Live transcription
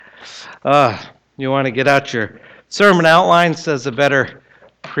You want to get out your sermon outline, says a better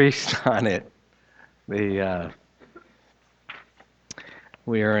priest on it. We are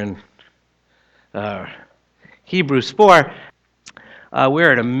in Hebrews 4.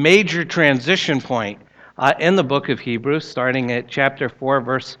 We're at a major transition point in the book of Hebrews, starting at chapter 4,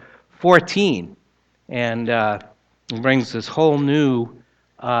 verse 14. And it brings this whole new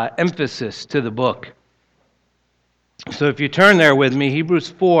emphasis to the book. So if you turn there with me, Hebrews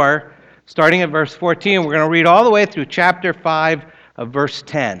 4, starting at verse 14, we're going to read all the way through chapter 5 of verse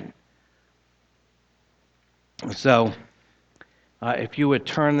 10. So if you would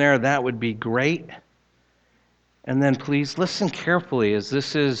turn there, that would be great. And then please listen carefully, as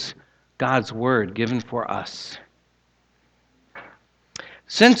this is God's word given for us.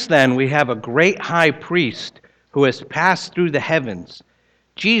 Since then, we have a great high priest who has passed through the heavens,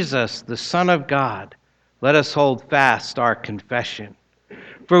 Jesus, the Son of God. Let us hold fast our confession.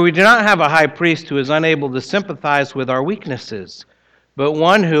 For we do not have a high priest who is unable to sympathize with our weaknesses, but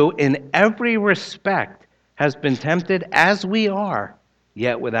one who in every respect has been tempted as we are,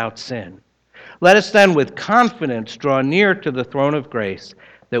 yet without sin. Let us then with confidence draw near to the throne of grace,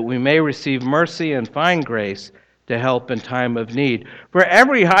 that we may receive mercy and find grace to help in time of need. For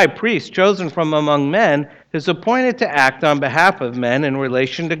every high priest chosen from among men is appointed to act on behalf of men in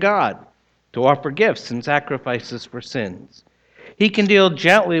relation to God, to offer gifts and sacrifices for sins. He can deal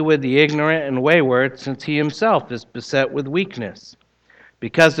gently with the ignorant and wayward, since he himself is beset with weakness.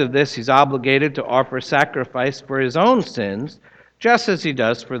 Because of this, he's obligated to offer sacrifice for his own sins, just as he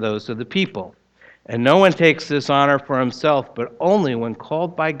does for those of the people. And no one takes this honor for himself, but only when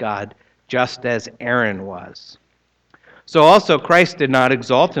called by God, just as Aaron was. So also Christ did not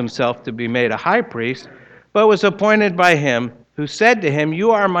exalt himself to be made a high priest, but was appointed by him who said to him, "You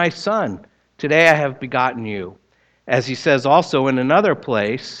are my son. Today I have begotten you." As he says also in another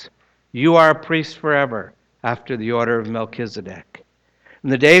place, "You are a priest forever, after the order of Melchizedek." In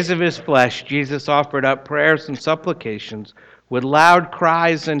the days of his flesh, Jesus offered up prayers and supplications with loud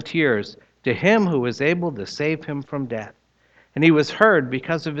cries and tears to him who was able to save him from death. And he was heard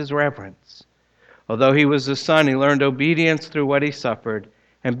because of his reverence. Although he was the Son, he learned obedience through what he suffered.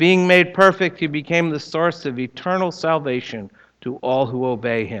 And being made perfect, he became the source of eternal salvation to all who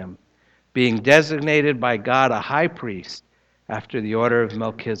obey him, being designated by God a high priest after the order of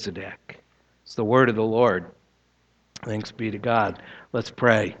Melchizedek. It's the word of the Lord. Thanks be to God. Let's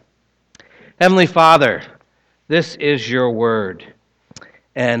pray. Heavenly Father, this is your word.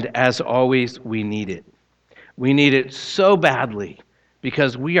 And as always, we need it. We need it so badly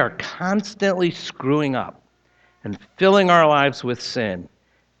because we are constantly screwing up and filling our lives with sin.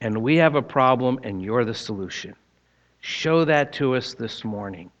 And we have a problem, and you're the solution. Show that to us this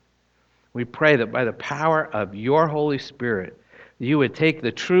morning. We pray that by the power of your Holy Spirit, you would take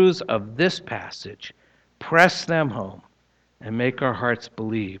the truths of this passage, press them home, and make our hearts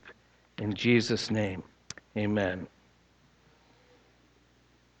believe. In Jesus' name, amen.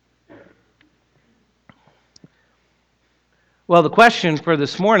 Well, the question for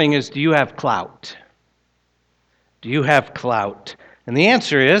this morning is, do you have clout? Do you have clout? And the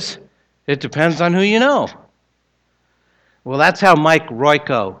answer is, it depends on who you know. Well, that's how Mike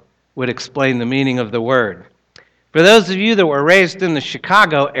Royko would explain the meaning of the word. For those of you that were raised in the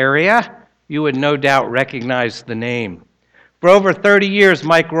Chicago area, you would no doubt recognize the name. For over 30 years,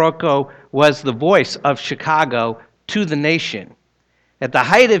 Mike Royko was the voice of Chicago to the nation. At the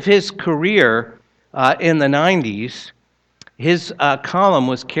height of his career in the 90s, his column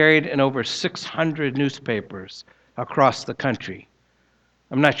was carried in over 600 newspapers across the country.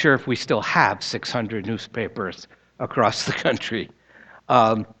 I'm not sure if we still have 600 newspapers across the country.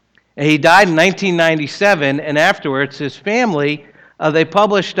 He died in 1997, and afterwards his family, they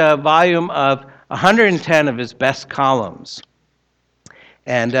published a volume of 110 of his best columns.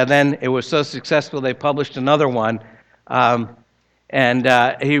 And then it was so successful they published another one.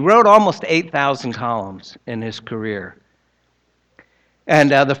 He wrote almost 8,000 columns in his career.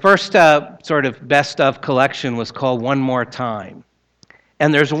 And the first sort of best of collection was called One More Time.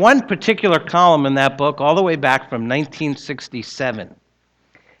 And there's one particular column in that book all the way back from 1967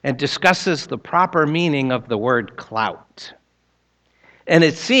 and discusses the proper meaning of the word clout. And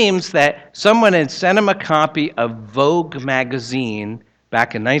it seems that someone had sent him a copy of Vogue magazine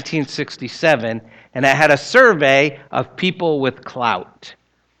back in 1967, and it had a survey of people with clout.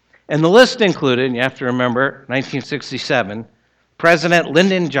 And the list included, and you have to remember, 1967, President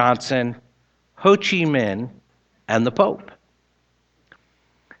Lyndon Johnson, Ho Chi Minh, and the Pope.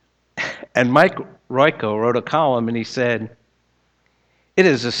 And Mike Royko wrote a column, and he said, "It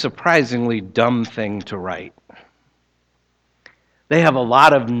is a surprisingly dumb thing to write. They have a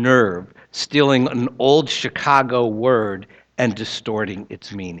lot of nerve stealing an old Chicago word and distorting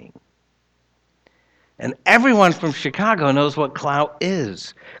its meaning. And everyone from Chicago knows what clout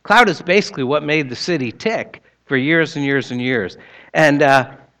is. Clout is basically what made the city tick for years and years and years. And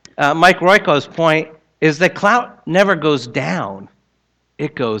Mike Royko's point is that clout never goes down,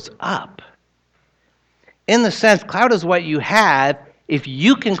 it goes up. In the sense, clout is what you have if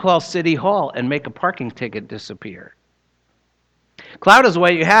you can call City Hall and make a parking ticket disappear. Clout is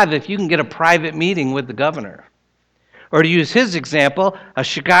what you have if you can get a private meeting with the governor. Or to use his example, a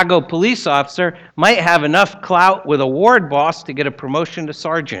Chicago police officer might have enough clout with a ward boss to get a promotion to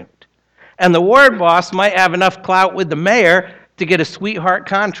sergeant. And the ward boss might have enough clout with the mayor to get a sweetheart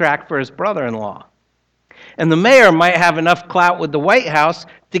contract for his brother-in-law. And the mayor might have enough clout with the White House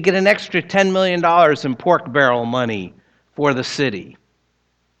to get an extra $10 million in pork barrel money for the city.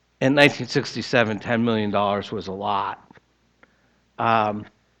 In 1967, $10 million was a lot. And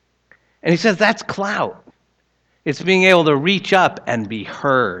he says that's clout. It's being able to reach up and be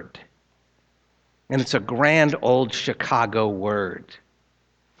heard. And it's a grand old Chicago word.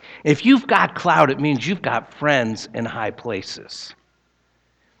 If you've got clout, it means you've got friends in high places.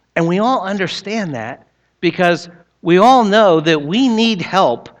 And we all understand that because we all know that we need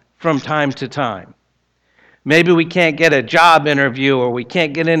help from time to time. Maybe we can't get a job interview, or we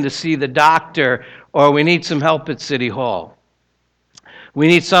can't get in to see the doctor, or we need some help at City Hall. We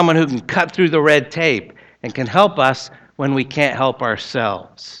need someone who can cut through the red tape and can help us when we can't help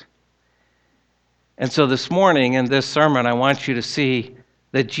ourselves. And so this morning in this sermon, I want you to see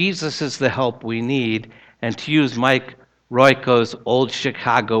that Jesus is the help we need. And to use Mike Royko's old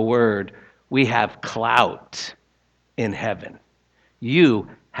Chicago word, we have clout in heaven. You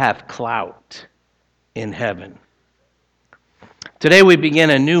have clout in heaven. Today we begin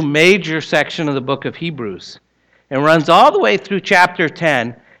a new major section of the book of Hebrews. It runs all the way through chapter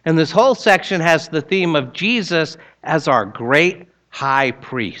 10. And this whole section has the theme of Jesus as our great high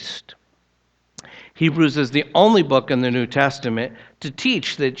priest. Hebrews is the only book in the New Testament to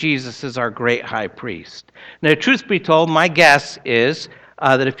teach that Jesus is our great high priest. Now, truth be told, my guess is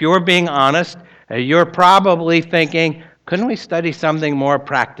that if you're being honest, you're probably thinking, couldn't we study something more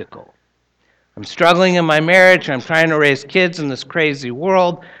practical? I'm struggling in my marriage. I'm trying to raise kids in this crazy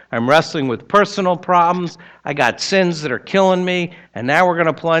world. I'm wrestling with personal problems. I got sins that are killing me. And now we're going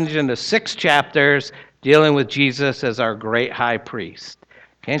to plunge into 6 chapters dealing with Jesus as our great high priest.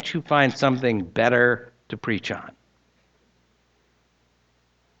 Can't you find something better to preach on?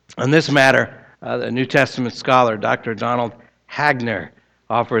 On this matter, the New Testament scholar, Dr. Donald Hagner,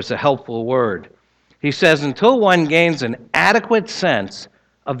 offers a helpful word. He says, until one gains an adequate sense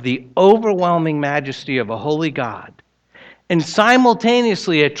of the overwhelming majesty of a holy God, and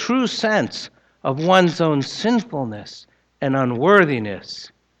simultaneously a true sense of one's own sinfulness and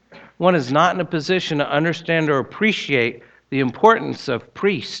unworthiness, one is not in a position to understand or appreciate the importance of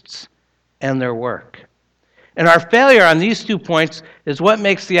priests and their work. And our failure on these 2 points is what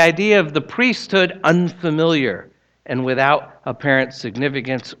makes the idea of the priesthood unfamiliar and without apparent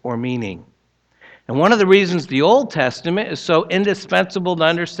significance or meaning. And one of the reasons the Old Testament is so indispensable to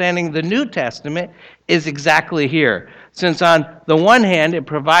understanding the New Testament is exactly here. Since on the one hand, it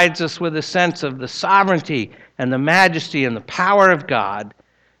provides us with a sense of the sovereignty and the majesty and the power of God,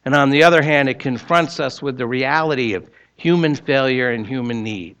 and on the other hand, it confronts us with the reality of human failure and human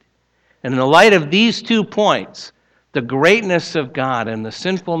need. And in the light of these 2 points, the greatness of God and the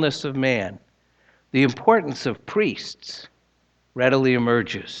sinfulness of man, the importance of priests readily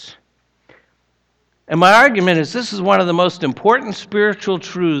emerges. And my argument is this is one of the most important spiritual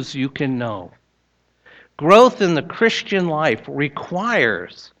truths you can know. Growth in the Christian life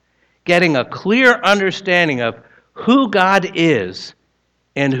requires getting a clear understanding of who God is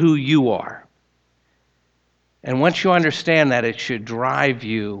and who you are. And once you understand that, it should drive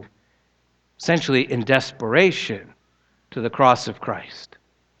you essentially in desperation to the cross of Christ.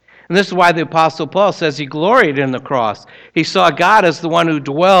 And this is why the Apostle Paul says he gloried in the cross. He saw God as the one who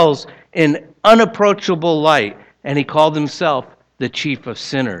dwells in unapproachable light, and he called himself the chief of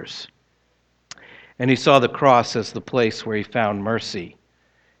sinners. And he saw the cross as the place where he found mercy.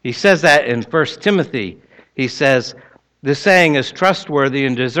 He says that in 1 Timothy. He says, the saying is trustworthy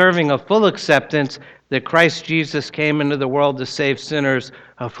and deserving of full acceptance that Christ Jesus came into the world to save sinners,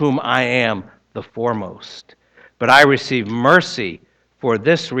 of whom I am the foremost. But I receive mercy for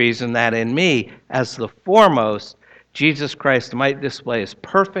this reason, that in me, as the foremost, Jesus Christ might display his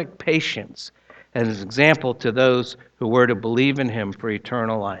perfect patience as an example to those who were to believe in him for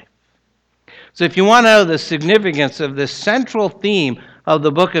eternal life. So if you want to know the significance of this central theme of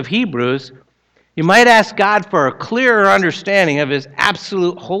the book of Hebrews, you You might ask God for a clearer understanding of his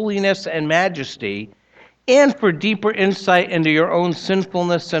absolute holiness and majesty, and for deeper insight into your own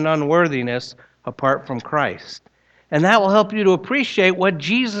sinfulness and unworthiness apart from Christ. And that will help you to appreciate what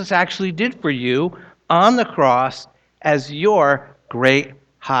Jesus actually did for you on the cross as your great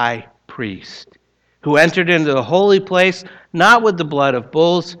high priest, who entered into the holy place not with the blood of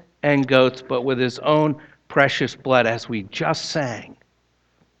bulls and goats, but with his own precious blood, as we just sang.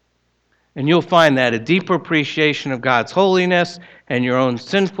 And you'll find that a deeper appreciation of God's holiness and your own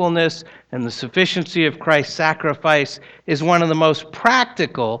sinfulness and the sufficiency of Christ's sacrifice is one of the most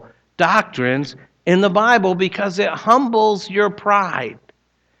practical doctrines in the Bible, because it humbles your pride.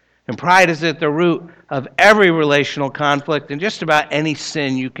 And pride is at the root of every relational conflict and just about any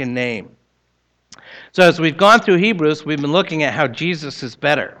sin you can name. So as we've gone through Hebrews, we've been looking at how Jesus is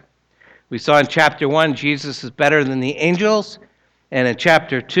better. We saw in chapter 1, Jesus is better than the angels. And in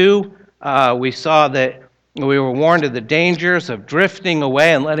chapter 2, we saw that we were warned of the dangers of drifting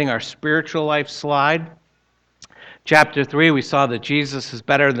away and letting our spiritual life slide. Chapter 3, we saw that Jesus is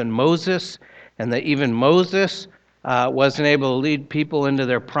better than Moses, and that even Moses wasn't able to lead people into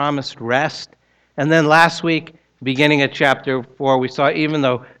their promised rest. And then last week, beginning at chapter 4, we saw even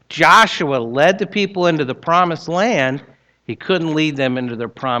though Joshua led the people into the promised land, he couldn't lead them into their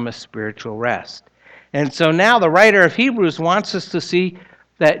promised spiritual rest. And so now the writer of Hebrews wants us to see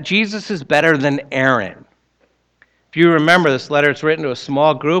that Jesus is better than Aaron. If you remember, this letter is written to a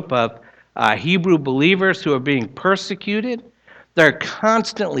small group of Hebrew believers who are being persecuted. They're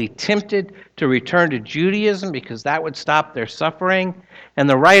constantly tempted to return to Judaism because that would stop their suffering. And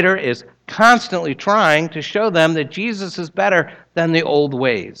the writer is constantly trying to show them that Jesus is better than the old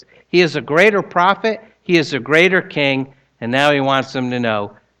ways. He is a greater prophet, he is a greater king, and now he wants them to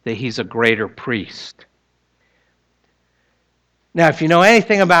know that he's a greater priest. Now, if you know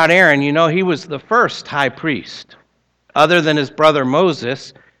anything about Aaron, you know he was the first high priest. Other than his brother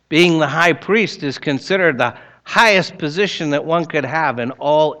Moses, being the high priest is considered the highest position that one could have in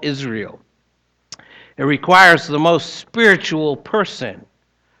all Israel. It requires the most spiritual person,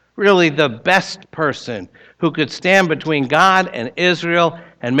 really the best person, who could stand between God and Israel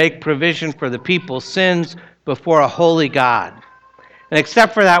and make provision for the people's sins before a holy God. And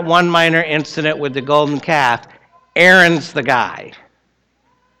except for that one minor incident with the golden calf, Aaron's the guy.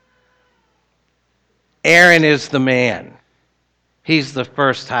 Aaron is the man. He's the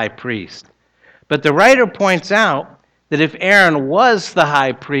first high priest. But the writer points out that if Aaron was the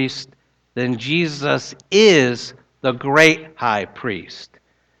high priest, then Jesus is the great high priest.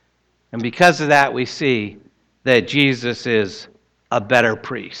 And because of that, we see that Jesus is a better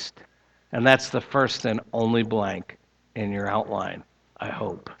priest. And that's the first and only blank in your outline, I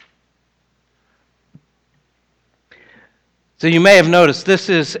hope. So you may have noticed this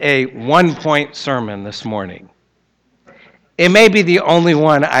is a one-point sermon this morning. It may be the only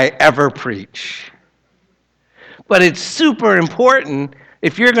one I ever preach. But it's super important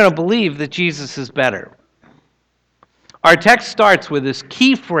if you're going to believe that Jesus is better. Our text starts with this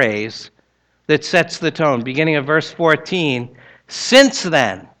key phrase that sets the tone, beginning of verse 14. Since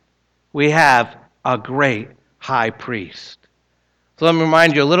then, we have a great high priest. So let me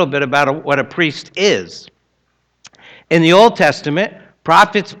remind you a little bit about what a priest is. In the Old Testament,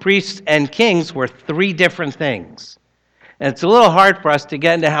 prophets, priests, and kings were three different things. And it's a little hard for us to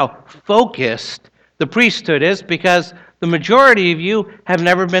get into how focused the priesthood is because the majority of you have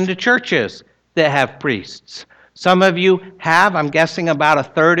never been to churches that have priests. Some of you have. I'm guessing about a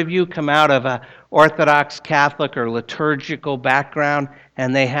third of you come out of an Orthodox, Catholic, or liturgical background,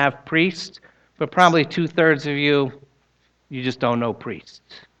 and they have priests. But probably 2/3 of you just don't know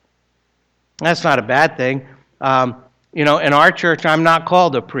priests. That's not a bad thing. In our church, I'm not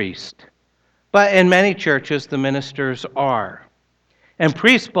called a priest. But in many churches, the ministers are. And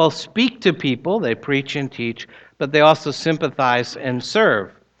priests both speak to people, they preach and teach, but they also sympathize and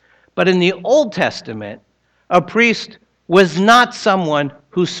serve. But in the Old Testament, a priest was not someone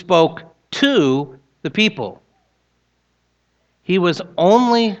who spoke to the people. He was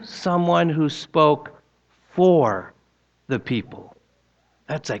only someone who spoke for the people.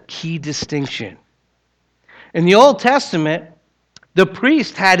 That's a key distinction. In the Old Testament, the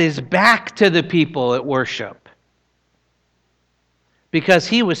priest had his back to the people at worship because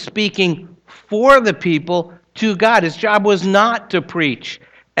he was speaking for the people to God. His job was not to preach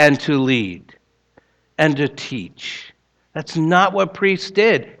and to lead and to teach. That's not what priests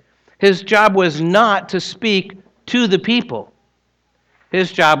did. His job was not to speak to the people.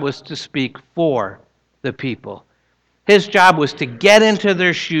 His job was to speak for the people. His job was to get into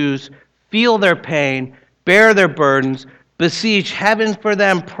their shoes, feel their pain, bear their burdens, besiege heaven for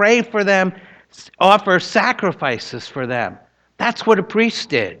them, pray for them, offer sacrifices for them. That's what a priest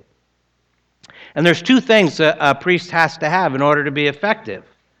did. And there's two things a priest has to have in order to be effective.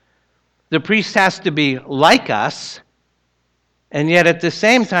 The priest has to be like us, and yet at the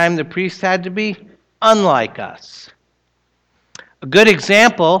same time, the priest had to be unlike us. A good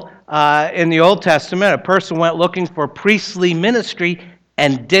example in the Old Testament, a person went looking for priestly ministry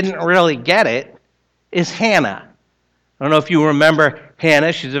and didn't really get it, is Hannah. I don't know if you remember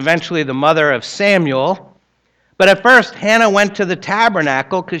Hannah. She's eventually the mother of Samuel. But at first, Hannah went to the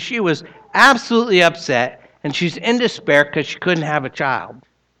tabernacle because she was absolutely upset, and she's in despair because she couldn't have a child.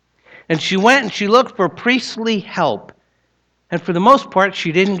 And she went and she looked for priestly help. And for the most part,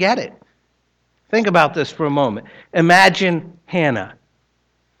 she didn't get it. Think about this for a moment. Imagine Hannah.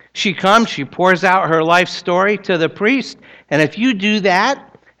 She comes, she pours out her life story to the priest, and if you do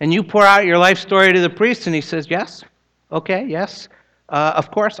that, and you pour out your life story to the priest, and he says, yes, okay, yes,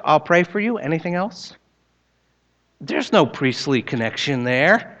 of course, I'll pray for you. Anything else? There's no priestly connection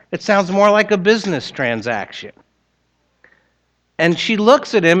there. It sounds more like a business transaction. And she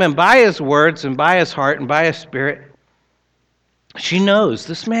looks at him, and by his words, and by his heart, and by his spirit, she knows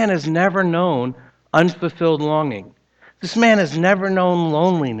this man has never known unfulfilled longing. This man has never known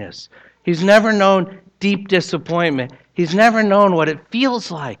loneliness. He's never known deep disappointment. He's never known what it feels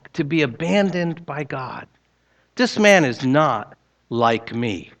like to be abandoned by God. This man is not like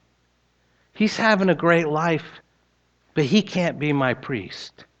me. He's having a great life, but he can't be my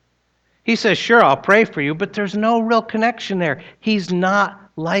priest. He says, sure, I'll pray for you, but there's no real connection there. He's not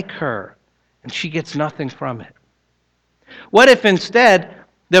like her, and she gets nothing from it. What if instead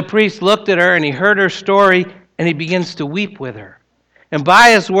the priest looked at her and he heard her story and he begins to weep with her? And by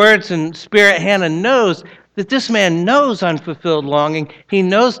his words and spirit, Hannah knows that this man knows unfulfilled longing. He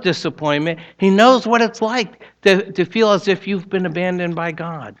knows disappointment. He knows what it's like to feel as if you've been abandoned by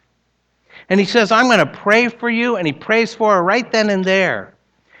God. And he says, I'm going to pray for you. And he prays for her right then and there.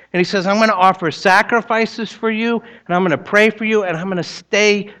 And he says, I'm going to offer sacrifices for you. And I'm going to pray for you. And I'm going to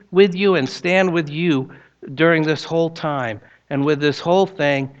stay with you and stand with you during this whole time and with this whole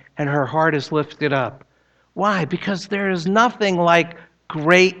thing. And her heart is lifted up. Why? Because there is nothing like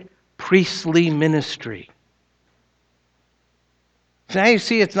great priestly ministry. So now you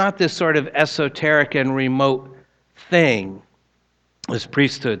see it's not this sort of esoteric and remote thing, this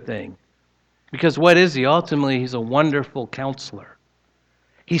priesthood thing. Because what is he? Ultimately, he's a wonderful counselor.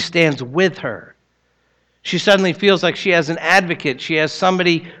 He stands with her. She suddenly feels like she has an advocate. She has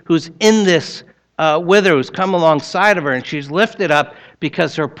somebody who's in this with her, who's come alongside of her, and she's lifted up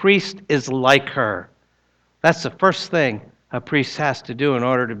because her priest is like her. That's the first thing a priest has to do in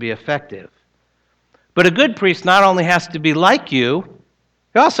order to be effective. But a good priest not only has to be like you,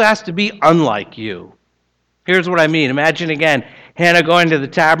 he also has to be unlike you. Here's what I mean. Imagine again, Hannah going to the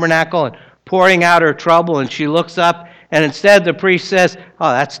tabernacle and pouring out her trouble, and she looks up, and instead the priest says,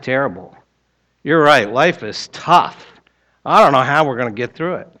 oh, that's terrible. You're right, life is tough. I don't know how we're going to get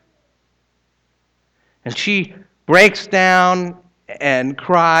through it. And she breaks down and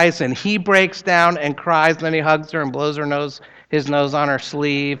cries, and he breaks down and cries, and then he hugs her and blows his nose on her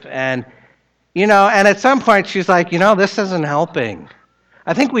sleeve, and and at some point she's like, this isn't helping.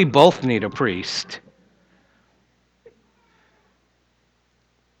 I think we both need a priest.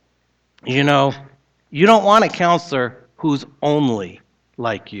 You don't want a counselor who's only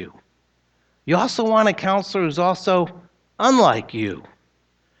like you. You also want a counselor who's also unlike you.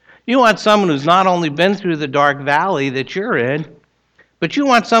 You want someone who's not only been through the dark valley that you're in, but you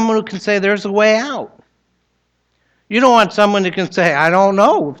want someone who can say there's a way out. You don't want someone who can say, I don't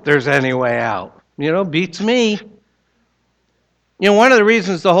know if there's any way out. Beats me. One of the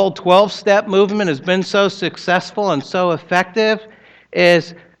reasons the whole 12-step movement has been so successful and so effective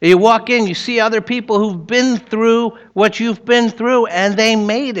is you walk in, you see other people who've been through what you've been through, and they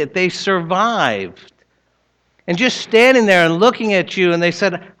made it. They survived. And just standing there and looking at you, and they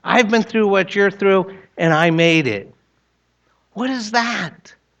said, I've been through what you're through, and I made it. What is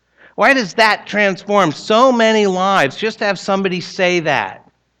that? Why does that transform so many lives, just to have somebody say that?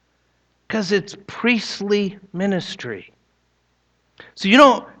 Because it's priestly ministry. So you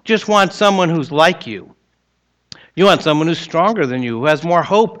don't just want someone who's like you. You want someone who's stronger than you, who has more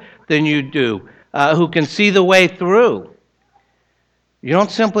hope than you do, who can see the way through. You don't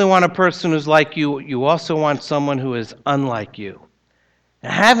simply want a person who's like you, you also want someone who is unlike you.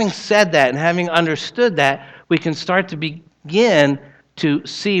 And having said that and having understood that, we can start to begin to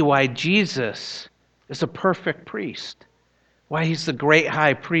see why Jesus is a perfect priest, why he's the great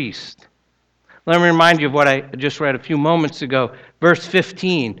high priest. Let me remind you of what I just read a few moments ago, verse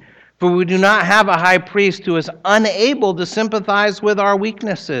 15. For we do not have a high priest who is unable to sympathize with our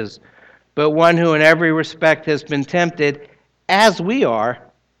weaknesses, but one who in every respect has been tempted as we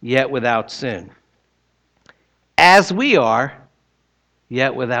are, yet without sin. As we are,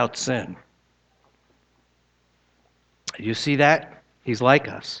 yet without sin. You see that? He's like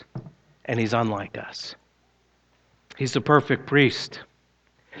us, and he's unlike us. He's the perfect priest.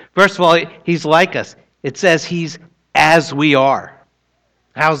 First of all, he's like us. It says he's as we are.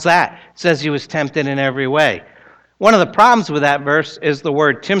 How's that? It says he was tempted in every way. One of the problems with that verse is the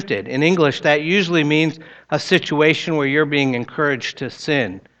word tempted. In English, that usually means a situation where you're being encouraged to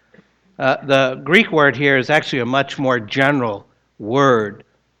sin. The Greek word here is actually a much more general word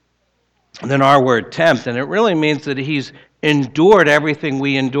than our word tempt, and it really means that he's endured everything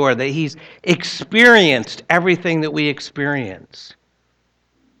we endure, that he's experienced everything that we experience.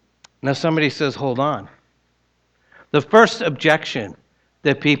 Now somebody says, hold on. The first objection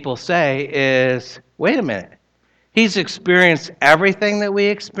that people say is, wait a minute. He's experienced everything that we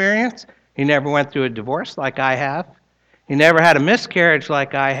experience. He never went through a divorce like I have. He never had a miscarriage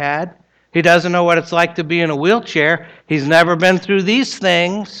like I had. He doesn't know what it's like to be in a wheelchair. He's never been through these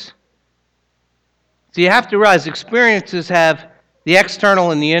things. So you have to realize experiences have the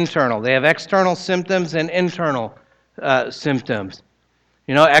external and the internal. They have external symptoms and internal symptoms.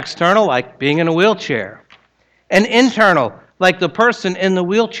 You know, external, like being in a wheelchair. And internal, like the person in the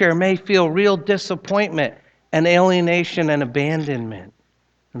wheelchair may feel real disappointment and alienation and abandonment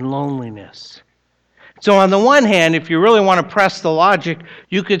and loneliness. So on the one hand, if you really want to press the logic,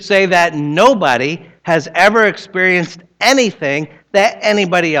 you could say that nobody has ever experienced anything that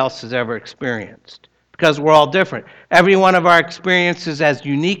anybody else has ever experienced, because we're all different. Every one of our experiences is as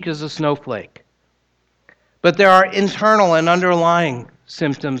unique as a snowflake. But there are internal and underlying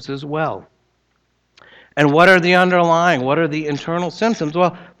symptoms as well. And what are the underlying? What are the internal symptoms?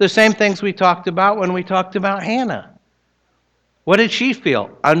 Well, the same things we talked about when we talked about Hannah. What did she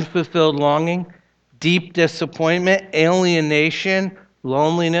feel? Unfulfilled longing, deep disappointment, alienation,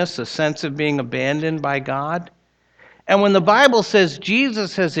 loneliness, a sense of being abandoned by God. And when the Bible says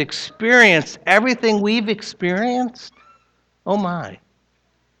Jesus has experienced everything we've experienced, oh my.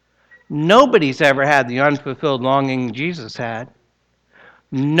 Nobody's ever had the unfulfilled longing Jesus had.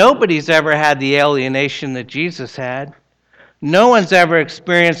 Nobody's ever had the alienation that Jesus had. No one's ever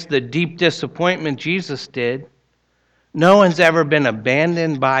experienced the deep disappointment Jesus did. No one's ever been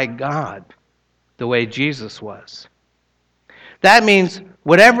abandoned by God the way Jesus was. That means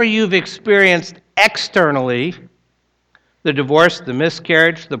whatever you've experienced externally, the divorce, the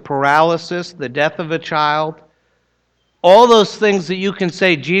miscarriage, the paralysis, the death of a child, all those things that you can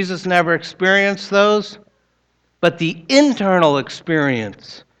say Jesus never experienced those, but the internal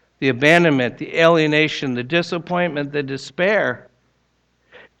experience, the abandonment, the alienation, the disappointment, the despair,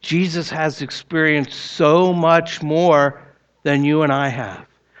 Jesus has experienced so much more than you and I have,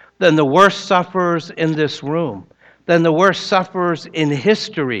 than the worst sufferers in this room, than the worst sufferers in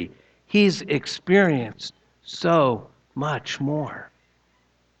history. He's experienced so much more.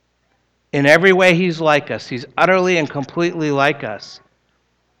 In every way, he's like us. He's utterly and completely like us.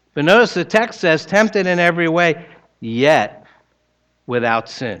 But notice the text says, tempted in every way, yet without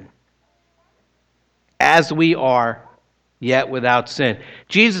sin. As we are, yet without sin.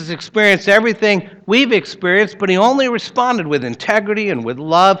 Jesus experienced everything we've experienced, but he only responded with integrity and with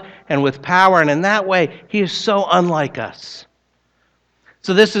love and with power, and in that way, he is so unlike us.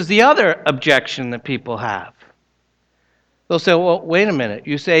 So this is the other objection that people have. They'll say, well, wait a minute.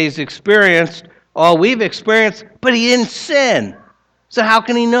 You say he's experienced all we've experienced, but he didn't sin. So how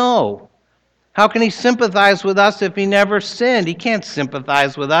can he know? How can he sympathize with us if he never sinned? He can't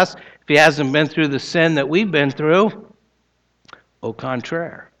sympathize with us if he hasn't been through the sin that we've been through. Au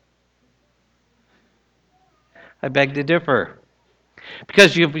contraire. I beg to differ.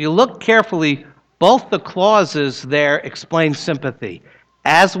 Because if you look carefully, both the clauses there explain sympathy.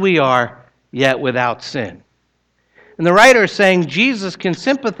 As we are, yet without sin. And the writer is saying Jesus can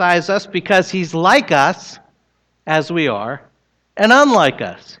sympathize us because he's like us, as we are, and unlike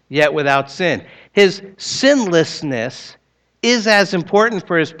us, yet without sin. His sinlessness is as important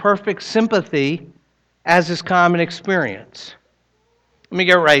for his perfect sympathy as his common experience. Let me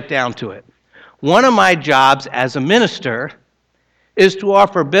get right down to it. One of my jobs as a minister is to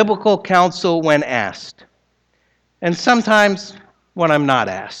offer biblical counsel when asked, and sometimes when I'm not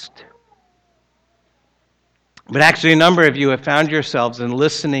asked. But actually, a number of you have found yourselves in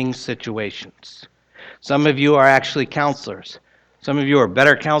listening situations. Some of you are actually counselors. Some of you are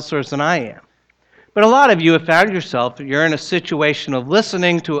better counselors than I am. But a lot of you have found yourself, you're in a situation of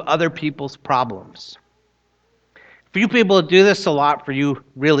listening to other people's problems. For you people to do this a lot, for you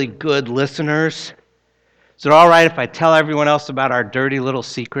really good listeners, is it all right if I tell everyone else about our dirty little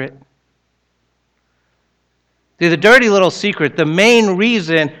secret? See, the dirty little secret, the main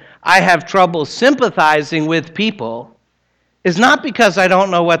reason I have trouble sympathizing with people is not because I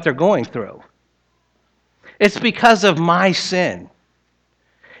don't know what they're going through. It's because of my sin.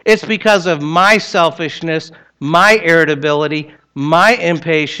 It's because of my selfishness, my irritability, my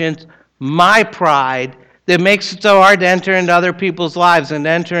impatience, my pride that makes it so hard to enter into other people's lives and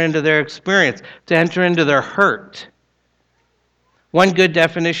enter into their experience, to enter into their hurt. One good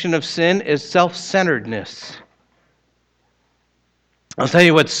definition of sin is self-centeredness. I'll tell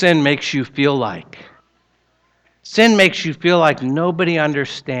you what sin makes you feel like. Sin makes you feel like nobody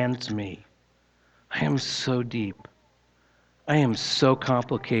understands me. I am so deep. I am so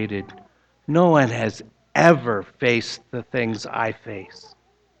complicated. No one has ever faced the things I face.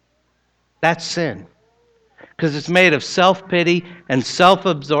 That's sin. Because it's made of self-pity and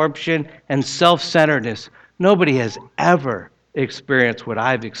self-absorption and self-centeredness. Nobody has ever experienced what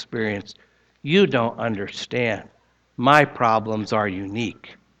I've experienced. You don't understand. My problems are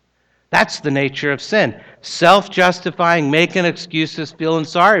unique. That's the nature of sin. Self-justifying, making excuses, feeling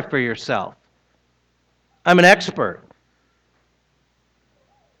sorry for yourself. I'm an expert.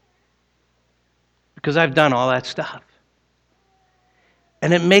 Because I've done all that stuff.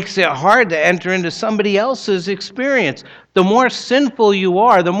 And it makes it hard to enter into somebody else's experience. The more sinful you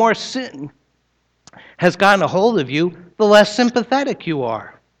are, the more sin has gotten a hold of you, the less sympathetic you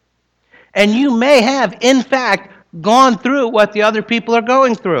are. And you may have, in fact, gone through what the other people are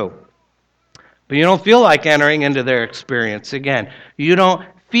going through. But you don't feel like entering into their experience again. You don't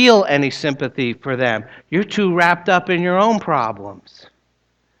feel any sympathy for them. You're too wrapped up in your own problems.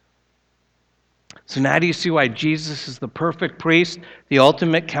 So now do you see why Jesus is the perfect priest, the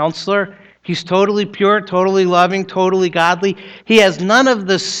ultimate counselor? He's totally pure, totally loving, totally godly. He has none of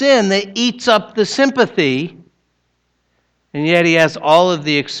the sin that eats up the sympathy, and yet he has all of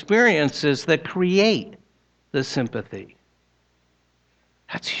the experiences that create the sympathy.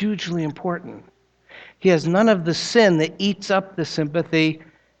 That's hugely important. He has none of the sin that eats up the sympathy,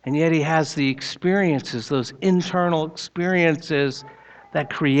 and yet he has the experiences, those internal experiences that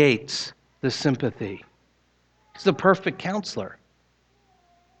creates the sympathy. He's the perfect counselor.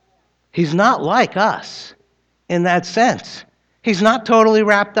 He's not like us in that sense. He's not totally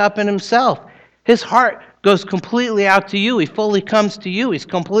wrapped up in himself. His heart goes completely out to you. He fully comes to you. He's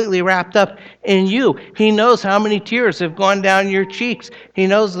completely wrapped up in you. He knows how many tears have gone down your cheeks. He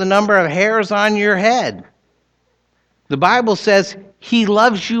knows the number of hairs on your head. The Bible says he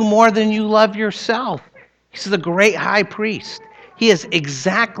loves you more than you love yourself. He's the great high priest. He is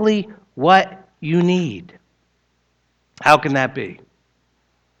exactly what you need. How can that be?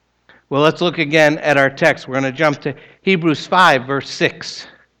 Well, let's look again at our text. We're going to jump to Hebrews 5, verse 6.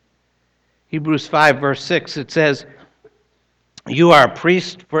 Hebrews 5, verse 6, it says, "You are a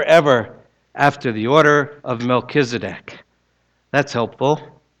priest forever after the order of Melchizedek." That's helpful.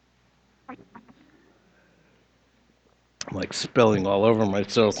 I'm like spilling all over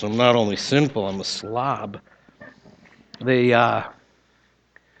myself, so I'm not only sinful, I'm a slob.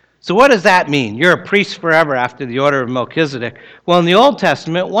 So what does that mean? You're a priest forever after the order of Melchizedek. Well, in the Old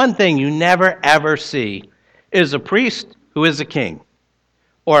Testament, one thing you never ever see is a priest who is a king,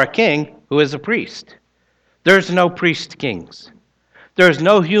 or a king who is a priest. There's no priest kings. There's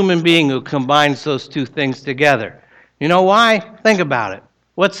no human being who combines those two things together. You know why? Think about it.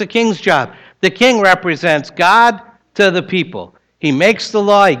 What's the king's job? The king represents God to the people. He makes the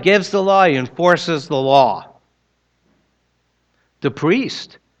law, he gives the law, he enforces the law. The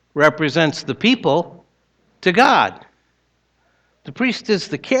priest represents the people to God. The priest is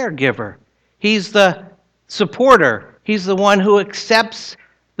the caregiver. He's the supporter. He's the one who accepts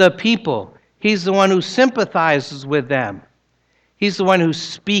the people. He's the one who sympathizes with them. He's the one who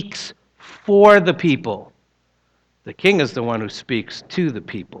speaks for the people. The king is the one who speaks to the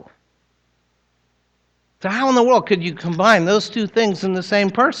people. So how in the world could you combine those two things in the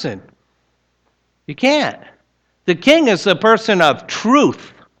same person? You can't. The king is the person of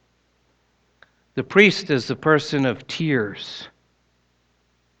truth. The priest is the person of tears.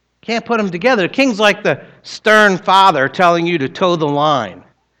 Can't put them together. The king's like the stern father telling you to toe the line.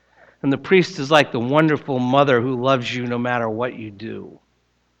 And the priest is like the wonderful mother who loves you no matter what you do.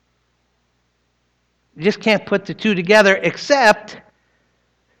 You just can't put the two together, except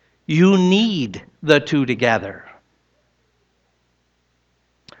you need the two together.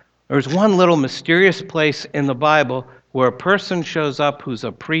 There's one little mysterious place in the Bible where a person shows up who's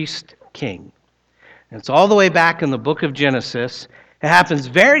a priest king. And it's all the way back in the book of Genesis. It happens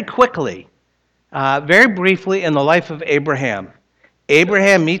very quickly, very briefly in the life of Abraham.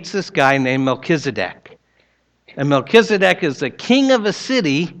 Abraham meets this guy named Melchizedek. And Melchizedek is the king of a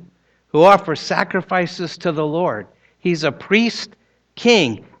city who offers sacrifices to the Lord. He's a priest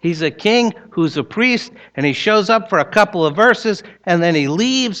king. He's a king who's a priest, and he shows up for a couple of verses, and then he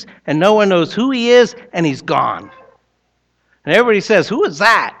leaves, and no one knows who he is, and he's gone. And everybody says, who is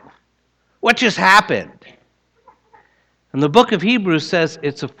that? What just happened? And the book of Hebrews says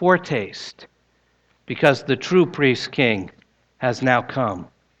it's a foretaste, because the true priest king has now come.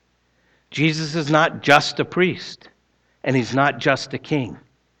 Jesus is not just a priest, and he's not just a king.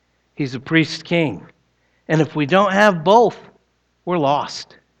 He's a priest king. And if we don't have both, we're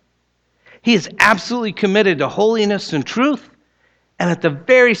lost. He is absolutely committed to holiness and truth, and at the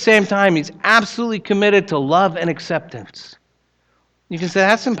very same time, he's absolutely committed to love and acceptance. You can say,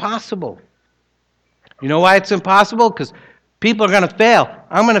 that's impossible. You know why it's impossible? Because people are going to fail.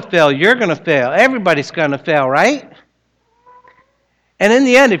 I'm going to fail. You're going to fail. Everybody's going to fail, right? And in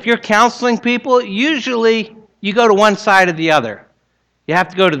the end, if you're counseling people, usually you go to one side or the other. You have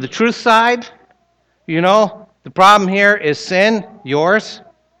to go to the truth side. You know, the problem here is sin, yours.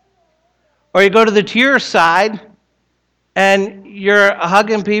 Or you go to the tear side, and you're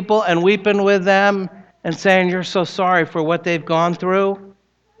hugging people and weeping with them and saying you're so sorry for what they've gone through.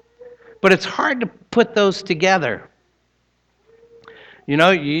 But it's hard to put those together. You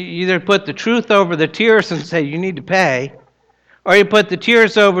know, you either put the truth over the tears and say you need to pay, or you put the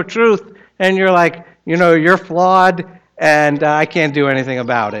tears over truth and you're like, you know, you're flawed and I can't do anything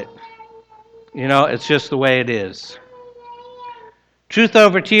about it. You know, it's just the way it is. Truth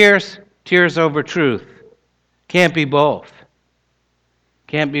over tears, tears over truth. Can't be both.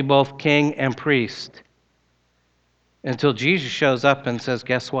 Can't be both king and priest. Until Jesus shows up and says,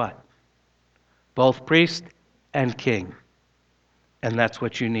 guess what? Both priest and king. And that's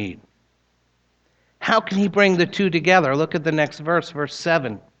what you need. How can he bring the two together? Look at the next verse, verse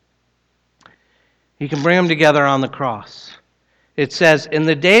 7. He can bring them together on the cross. It says, in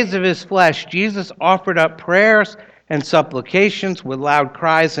the days of his flesh, Jesus offered up prayers and supplications with loud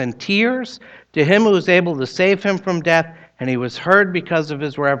cries and tears to him who was able to save him from death, and he was heard because of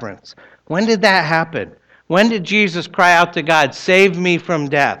his reverence. When did that happen? When did Jesus cry out to God, save me from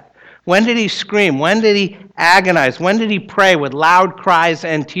death? When did he scream? When did he agonize? When did he pray with loud cries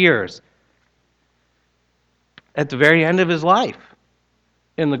and tears? At the very end of his life,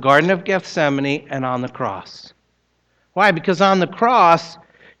 in the Garden of Gethsemane and on the cross. Why? Because on the cross,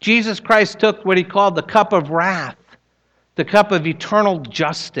 Jesus Christ took what he called the cup of wrath, the cup of eternal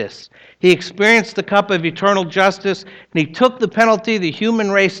justice. He experienced the cup of eternal justice, and he took the penalty the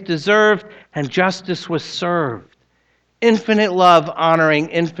human race deserved, and justice was served. Infinite love honoring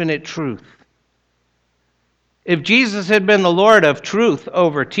infinite truth. If Jesus had been the Lord of truth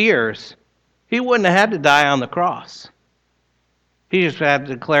over tears, he wouldn't have had to die on the cross. He just had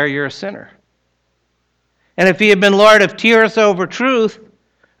to declare you're a sinner. And if he had been Lord of tears over truth,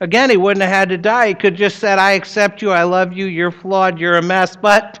 again, he wouldn't have had to die. He could have just said, I accept you, I love you, you're flawed, you're a mess,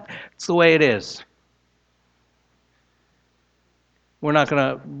 but it's the way it is. We're not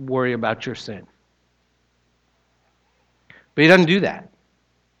going to worry about your sin. But he doesn't do that.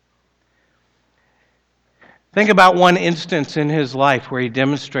 Think about one instance in his life where he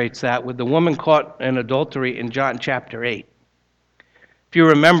demonstrates that with the woman caught in adultery in John chapter 8. If you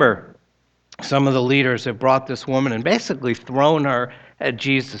remember, some of the leaders have brought this woman and basically thrown her at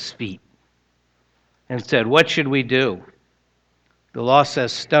Jesus' feet and said, what should we do? The law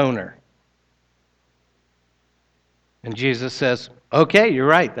says stone her. And Jesus says, okay, you're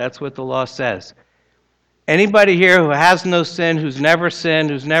right, that's what the law says. Anybody here who has no sin, who's never sinned,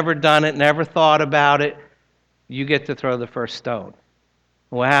 who's never done it, never thought about it, you get to throw the first stone.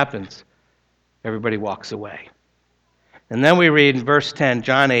 And what happens? Everybody walks away. And then we read in verse 10,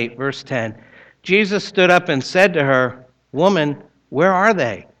 John 8, verse 10, Jesus stood up and said to her, woman, where are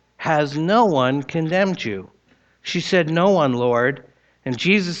they? Has no one condemned you? She said, no one, Lord. And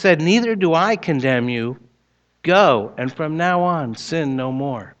Jesus said, neither do I condemn you. Go, and from now on, sin no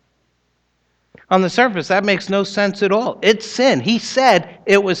more. On the surface, that makes no sense at all. It's sin. He said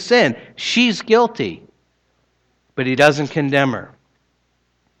it was sin. She's guilty. But he doesn't condemn her.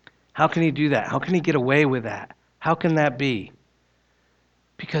 How can he do that? How can he get away with that? How can that be?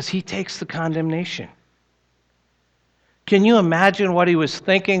 Because he takes the condemnation. Can you imagine what he was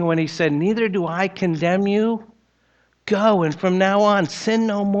thinking when he said, neither do I condemn you? Go, and from now on, sin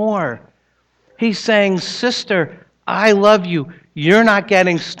no more. He's saying, sister, I love you. You're not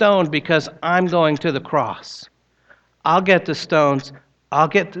getting stoned because I'm going to the cross. I'll get the stones. I'll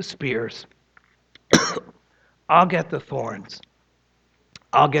get the spears. I'll get the thorns.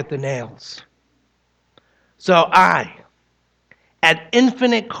 I'll get the nails. So I, at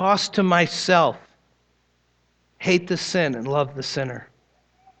infinite cost to myself, hate the sin and love the sinner.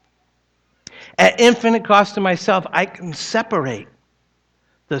 At infinite cost to myself, I can separate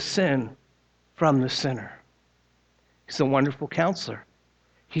the sin from the sinner. He's a wonderful counselor.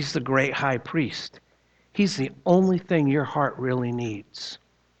 He's the great high priest. He's the only thing your heart really needs.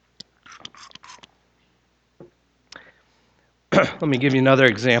 Let me give you another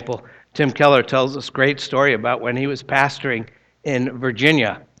example. Tim Keller tells this great story about when he was pastoring in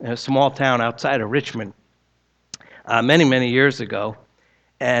Virginia, in a small town outside of Richmond, many, many years ago.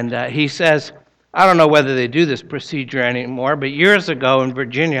 And he says, I don't know whether they do this procedure anymore, but years ago in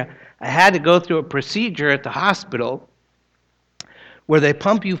Virginia, I had to go through a procedure at the hospital where they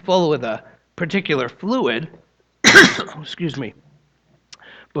pump you full with a particular fluid, excuse me,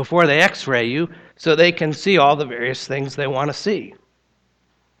 before they x-ray you so they can see all the various things they want to see.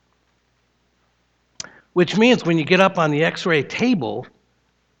 Which means when you get up on the x-ray table,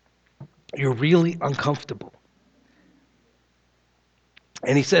 you're really uncomfortable.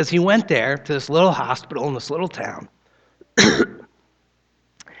 And he says he went there to this little hospital in this little town.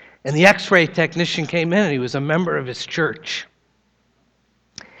 And the x-ray technician came in, and he was a member of his church.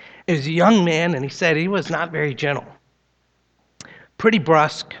 He was a young man, and he said he was not very gentle. Pretty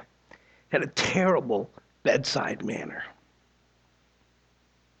brusque, had a terrible bedside manner.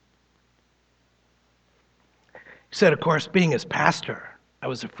 He said, of course, being his pastor, I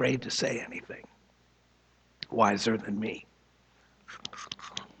was afraid to say anything. Wiser than me.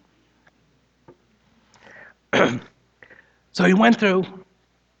 So he went through.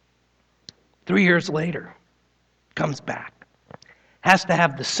 3 years later, comes back. Has to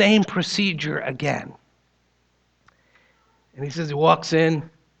have the same procedure again. And he says he walks in,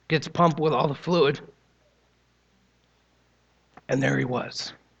 gets pumped with all the fluid, and there he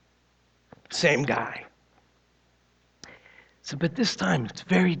was. Same guy. So, but this time it's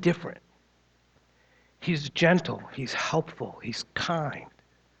very different. He's gentle, he's helpful, he's kind.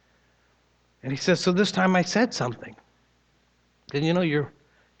 And he says, so this time I said something. Then your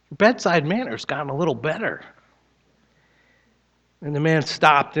bedside manner's gotten a little better. And the man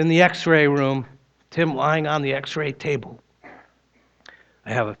stopped in the x-ray room, Tim lying on the x-ray table.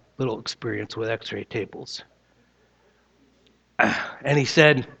 I have a little experience with x-ray tables. And he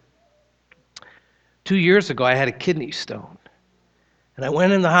said, 2 years ago I had a kidney stone. And I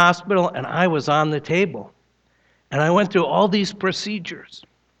went in the hospital and I was on the table. And I went through all these procedures.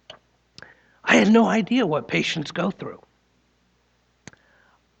 I had no idea what patients go through.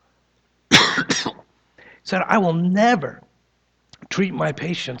 He said, I will never treat my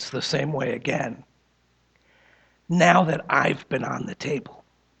patients the same way again now that I've been on the table.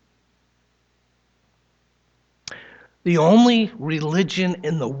 The only religion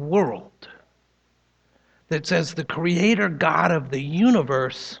in the world that says the creator God of the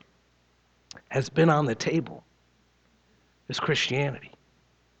universe has been on the table is Christianity.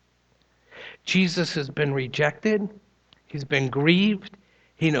 Jesus has been rejected. He's been grieved.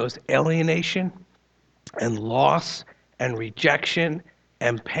 He knows alienation and loss and rejection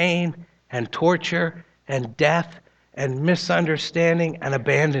and pain and torture and death and misunderstanding and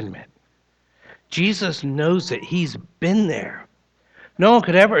abandonment. Jesus knows it. He's been there. No one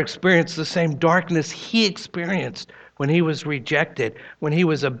could ever experience the same darkness he experienced when he was rejected, when he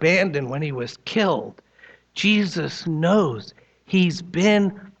was abandoned, when he was killed. Jesus knows. He's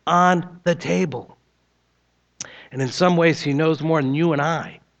been on the table. And in some ways, he knows more than you and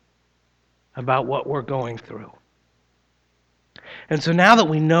I about what we're going through. And so now that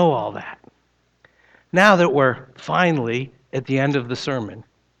we know all that, now that we're finally at the end of the sermon,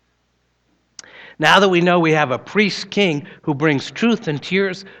 now that we know we have a priest king who brings truth and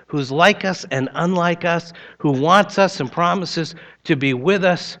tears, who's like us and unlike us, who wants us and promises to be with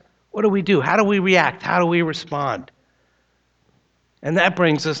us, what do? How do we react? How do we respond? And that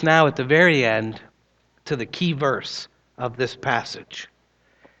brings us now at the very end to the key verse of this passage.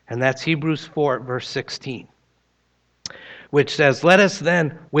 And that's Hebrews 4, verse 16, which says, let us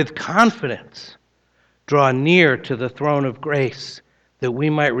then with confidence draw near to the throne of grace, that we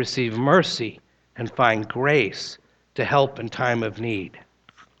might receive mercy and find grace to help in time of need.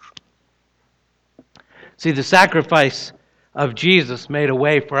 See, the sacrifice of Jesus made a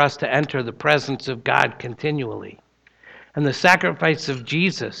way for us to enter the presence of God continually. And the sacrifice of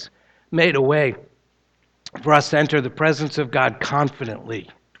Jesus made a way for us to enter the presence of God confidently.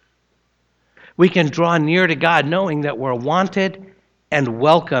 We can draw near to God knowing that we're wanted and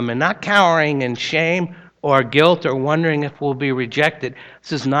welcome and not cowering in shame or guilt or wondering if we'll be rejected.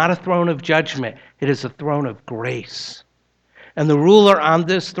 This is not a throne of judgment. It is a throne of grace. And the ruler on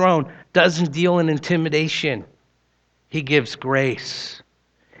this throne doesn't deal in intimidation. He gives grace.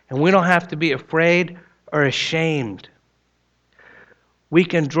 And we don't have to be afraid or ashamed. we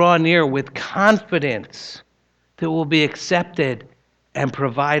can draw near with confidence that we'll be accepted and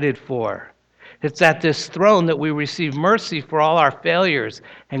provided for. It's at this throne that we receive mercy for all our failures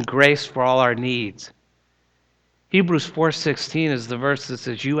and grace for all our needs. Hebrews 4:16 is the verse that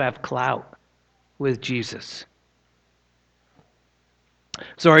says, you have clout with Jesus.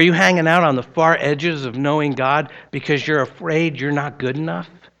 So are you hanging out on the far edges of knowing God because you're afraid you're not good enough?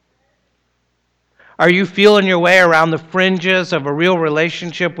 Are you feeling your way around the fringes of a real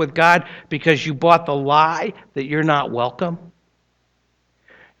relationship with God because you bought the lie that you're not welcome?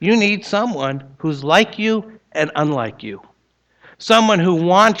 You need someone who's like you and unlike you. Someone who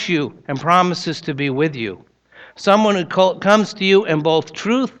wants you and promises to be with you. Someone who comes to you in both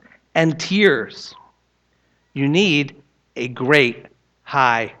truth and tears. You need a great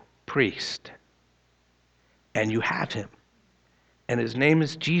high priest. And you have him. And his name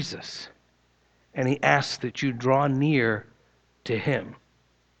is Jesus. And he asks that you draw near to him.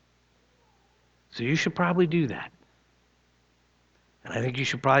 So you should probably do that. And I think you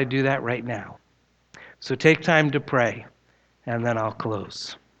should probably do that right now. So take time to pray, and then I'll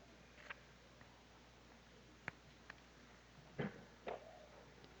close.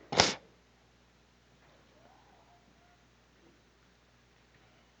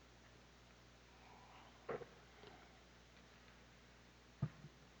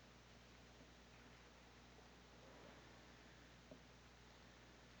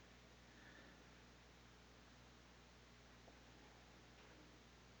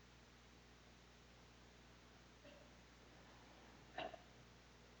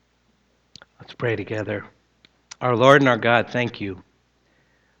 Let's pray together. Our Lord and our God, thank you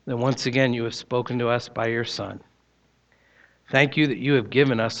that once again you have spoken to us by your Son. Thank you that you have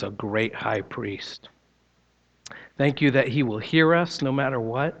given us a great high priest. Thank you that he will hear us no matter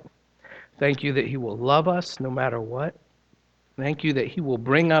what. Thank you that he will love us no matter what. Thank you that he will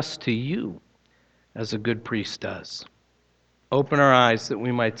bring us to you as a good priest does. Open our eyes that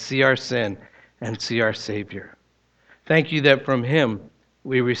we might see our sin and see our Savior. Thank you that from him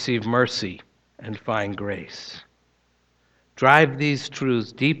we receive mercy and find grace. Drive these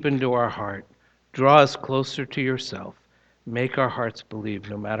truths deep into our heart. Draw us closer to yourself. Make our hearts believe,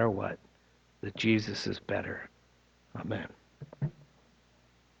 no matter what, that Jesus is better. Amen.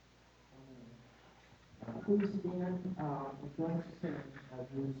 Please stand and join us in as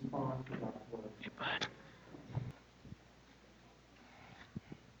we respond to God's word. Hey, bud.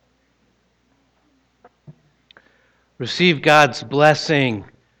 Receive God's blessing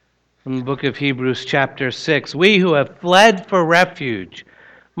from the book of Hebrews chapter 6. We who have fled for refuge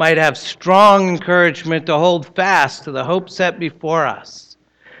might have strong encouragement to hold fast to the hope set before us.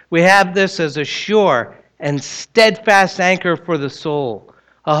 We have this as a sure and steadfast anchor for the soul,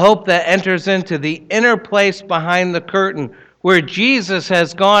 a hope that enters into the inner place behind the curtain where Jesus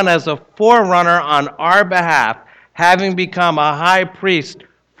has gone as a forerunner on our behalf, having become a high priest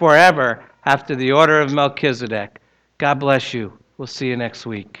forever after the order of Melchizedek. God bless you. We'll see you next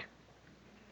week.